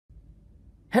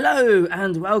Hello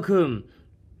and welcome.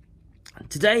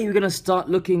 Today we're going to start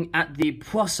looking at the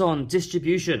Poisson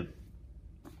distribution.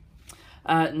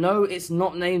 No, it's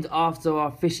not named after our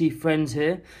fishy friends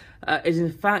here. It's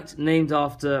in fact named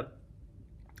after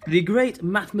the great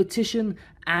mathematician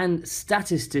and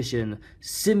statistician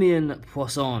Simeon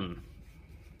Poisson.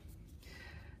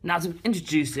 Now, to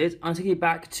introduce it, I'll take you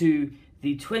back to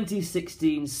the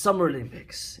 2016 Summer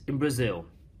Olympics in Brazil.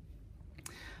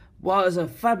 While it was a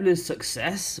fabulous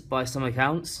success by some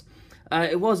accounts,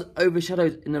 it was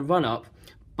overshadowed in the run-up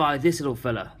by this little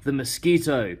fella, the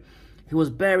mosquito, who was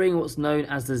bearing what's known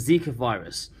as the Zika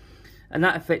virus. And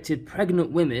that affected pregnant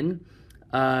women,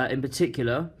 in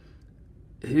particular,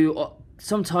 who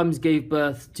sometimes gave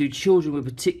birth to children with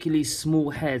particularly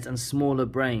small heads and smaller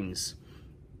brains.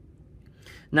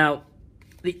 Now,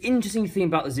 the interesting thing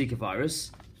about the Zika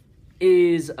virus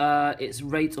is its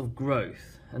rate of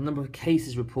growth. A number of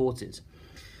cases reported.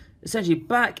 Essentially,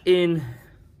 back in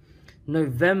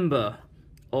November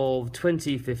of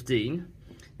 2015,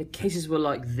 the cases were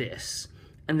like this.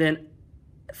 And then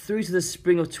through to the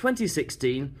spring of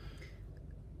 2016,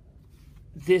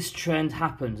 this trend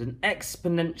happened. An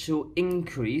exponential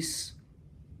increase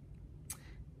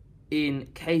in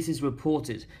cases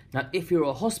reported. Now, if you're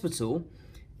a hospital,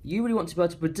 you really want to be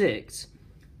able to predict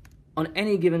on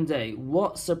any given day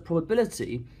what's the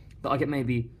probability that I get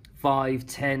maybe 5,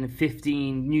 10,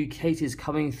 15 new cases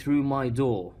coming through my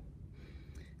door.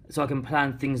 So I can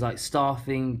plan things like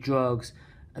staffing, drugs,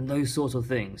 and those sorts of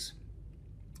things.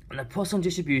 And the Poisson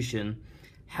distribution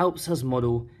helps us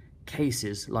model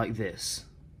cases like this.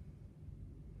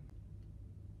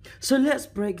 So let's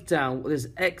break down what this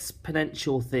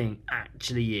exponential thing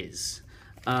actually is.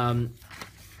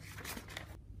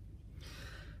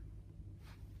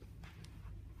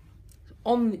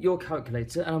 On your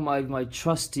calculator, and on my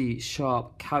trusty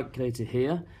sharp calculator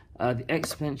here, the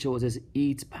exponential is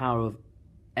e to the power of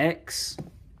x.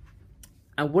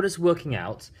 And what it's working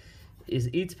out is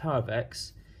e to the power of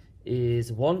x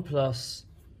is 1 plus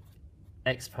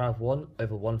x to the power of 1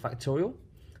 over 1 factorial,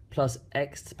 plus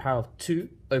x to the power of 2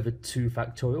 over 2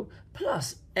 factorial,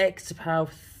 plus x to the power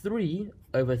of 3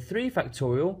 over 3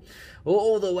 factorial,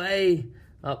 all the way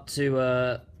up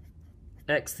to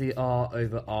x to the r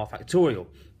over r factorial.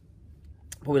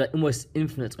 Probably like almost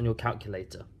infinite on your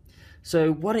calculator.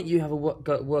 So why don't you have a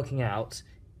go working out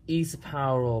e to the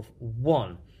power of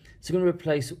 1. So we're going to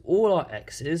replace all our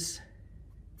x's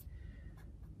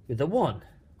with a 1.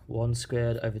 1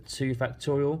 squared over 2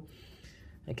 factorial.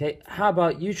 Okay, how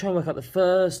about you try and work out the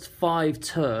first 5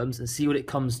 terms and see what it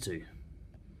comes to.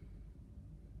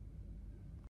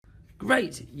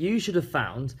 Great, you should have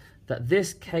found that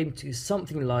this came to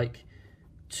something like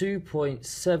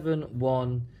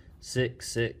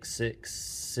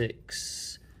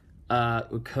 2.716666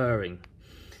 recurring.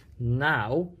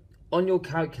 Now, on your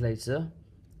calculator,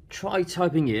 try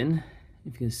typing in,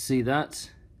 if you can see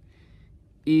that,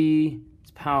 e to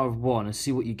the power of 1 and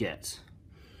see what you get.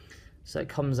 So it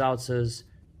comes out as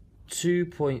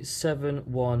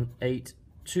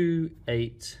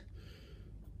 2.71828.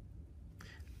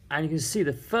 And you can see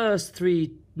the first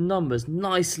 3 numbers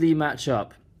nicely match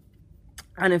up.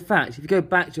 And in fact, if you go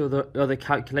back to the other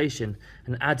calculation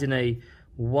and add in a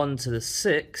 1 to the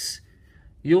 6,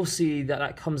 you'll see that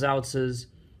that comes out as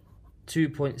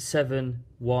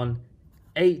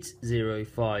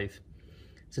 2.71805.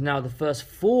 So now the first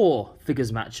 4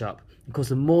 figures match up. Of course,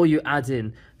 the more you add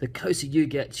in, the closer you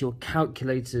get to your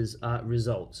calculator's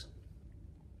result.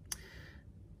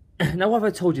 Now, why have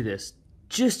I told you this?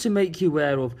 Just to make you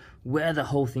aware of where the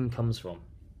whole thing comes from.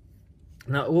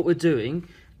 Now, what we're doing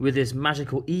with this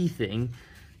magical E thing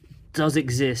does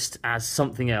exist as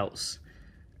something else,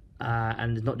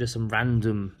 and not just some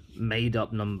random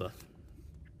made-up number.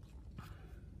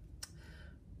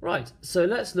 Right, so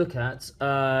let's look at,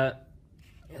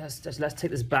 let's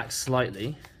take this back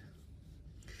slightly.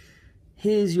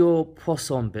 Here's your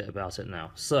Poisson bit about it now.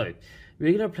 So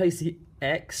we're going to replace the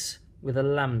x with a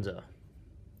lambda.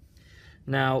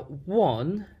 Now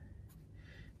 1, you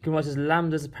can write as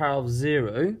lambda to the power of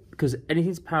 0, because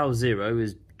anything to the power of 0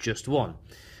 is just 1.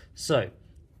 So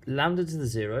lambda to the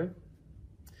 0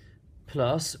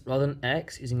 plus, rather than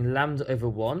x, using lambda over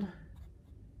 1,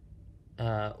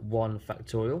 1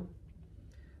 factorial,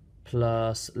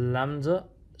 plus lambda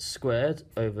squared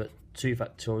over 2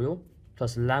 factorial,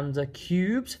 plus lambda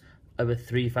cubed over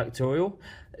 3 factorial,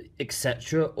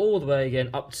 etc. All the way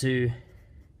again up to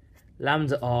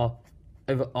lambda r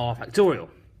over r factorial.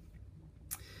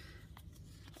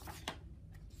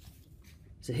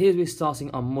 So here we're starting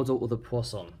our model of the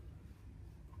Poisson.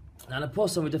 Now in the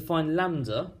Poisson we define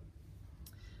lambda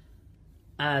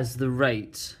as the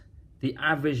rate, the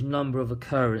average number of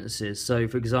occurrences. So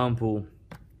for example,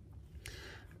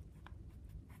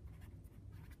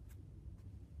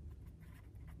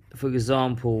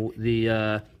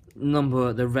 the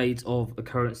rate of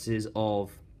occurrences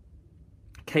of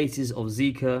cases of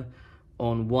Zika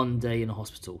on one day in a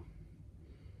hospital,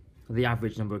 the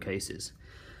average number of cases.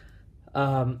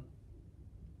 Now,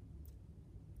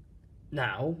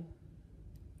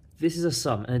 this is a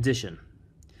sum, an addition.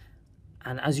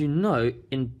 And as you know,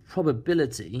 in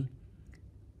probability,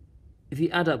 if you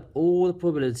add up all the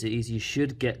probabilities, you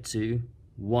should get to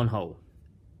one whole.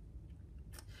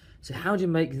 So how do you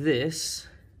make this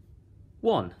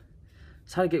 1?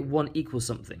 So how do you get 1 equals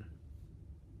something?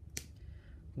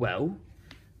 Well,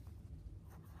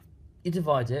 you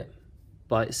divide it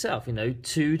by itself.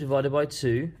 2 divided by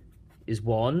 2 is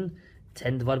 1.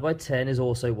 10 divided by 10 is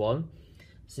also 1.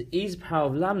 So e to the power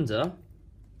of lambda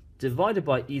divided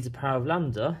by e to the power of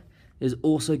lambda is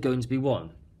also going to be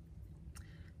 1.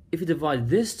 If you divide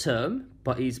this term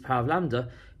by e to the power of lambda,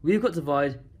 we've got to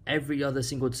divide every other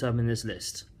single term in this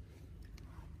list.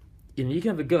 You can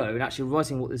have a go and actually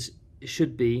writing what this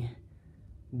should be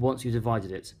once you've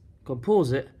divided it. Go and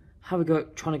pause it, have a go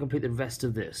at trying to complete the rest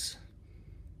of this.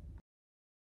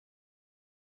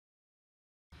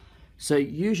 So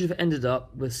you should have ended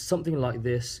up with something like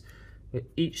this, where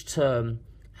each term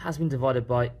has been divided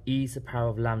by e to the power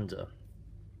of lambda.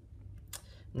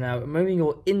 Now, remembering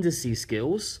your indices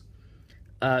skills,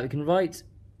 we can write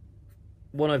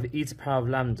 1 over e to the power of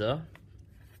lambda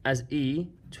as e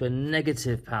to a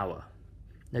negative power.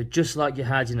 Now, just like you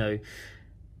had,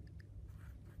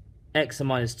 x and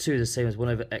minus 2 is the same as 1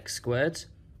 over x squared.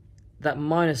 That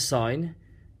minus sign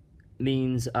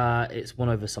means it's 1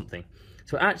 over something.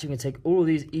 So actually we can take all of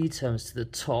these e terms to the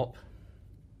top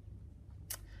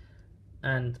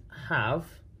and have,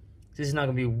 this is now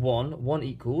going to be 1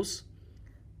 equals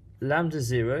lambda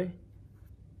 0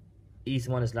 e to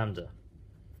minus lambda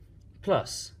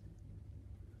plus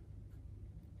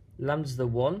lambda to the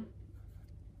 1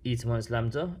 e to minus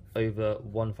lambda over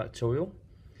 1 factorial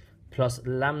plus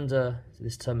lambda,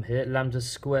 this term here, lambda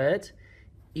squared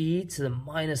e to the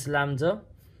minus lambda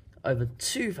over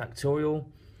 2 factorial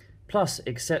plus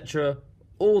etc.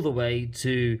 all the way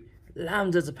to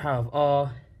lambda to the power of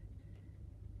r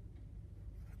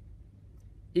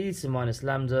e to the minus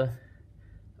lambda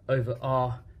over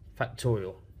r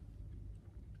factorial.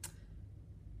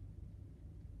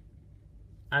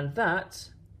 And that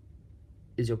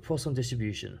is your Poisson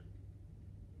distribution.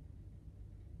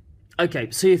 Okay,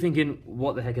 so you're thinking,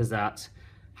 what the heck is that?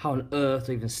 How on earth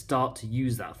do I even start to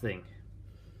use that thing?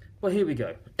 Well, here we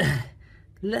go.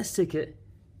 Let's stick it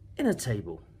in a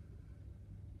table.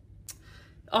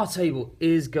 Our table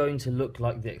is going to look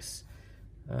like this.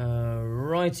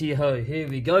 Righty-ho, here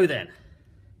we go then.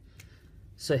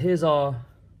 So here's our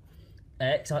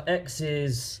x. Our x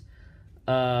is,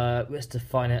 let's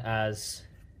define it as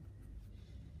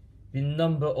the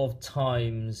number of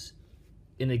times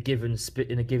in a given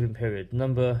period,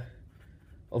 number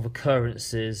of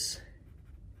occurrences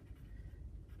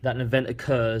that an event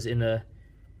occurs in a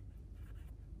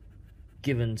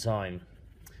given time.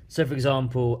 So for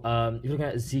example, if you're looking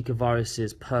at Zika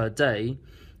viruses per day,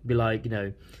 it'd be like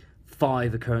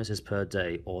 5 occurrences per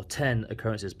day or 10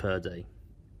 occurrences per day.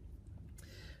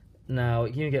 Now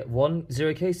you can get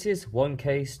 0 cases, 1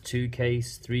 case, 2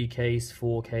 case, 3 case,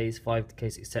 4 case, 5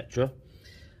 case, etc.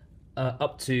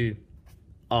 Up to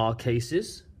R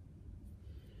cases.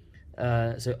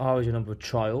 So R is your number of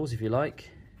trials, if you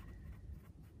like,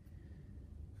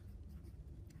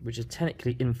 which is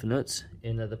technically infinite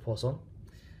in the Poisson.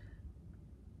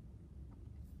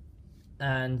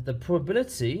 And the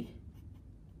probability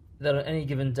that on any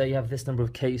given day you have this number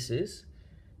of cases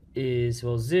is,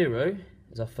 well, 0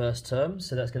 is our first term,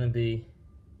 so that's going to be,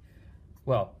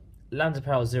 well, lambda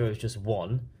power 0 is just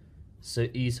 1, so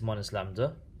e to minus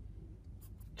lambda.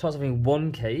 Chance of having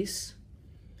 1 case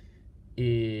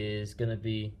is going to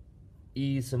be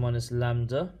e to minus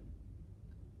lambda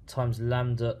times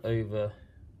lambda over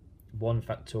 1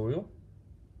 factorial.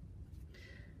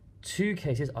 2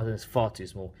 cases, I think it's far too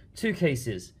small. 2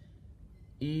 cases,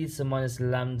 e to minus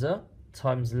lambda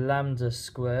times lambda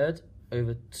squared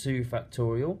over 2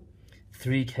 factorial.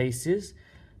 3 cases,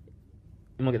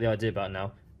 you might get the idea about it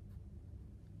now.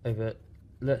 Over,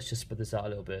 let's just spread this out a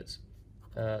little bit.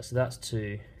 So that's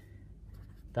 2,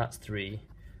 that's 3,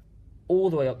 all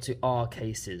the way up to R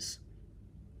cases.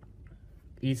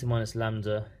 E to minus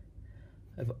lambda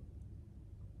over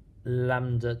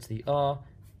lambda to the R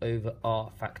over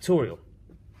R factorial.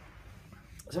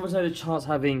 So if I know the chance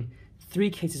having 3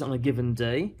 cases on a given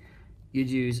day, you'd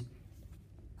use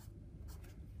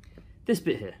this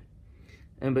bit here.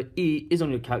 Remember, E is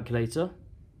on your calculator,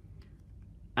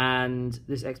 and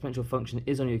this exponential function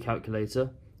is on your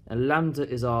calculator, and lambda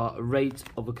is our rate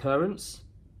of occurrence,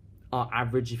 our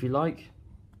average if you like,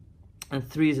 and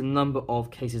 3 is the number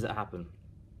of cases that happen.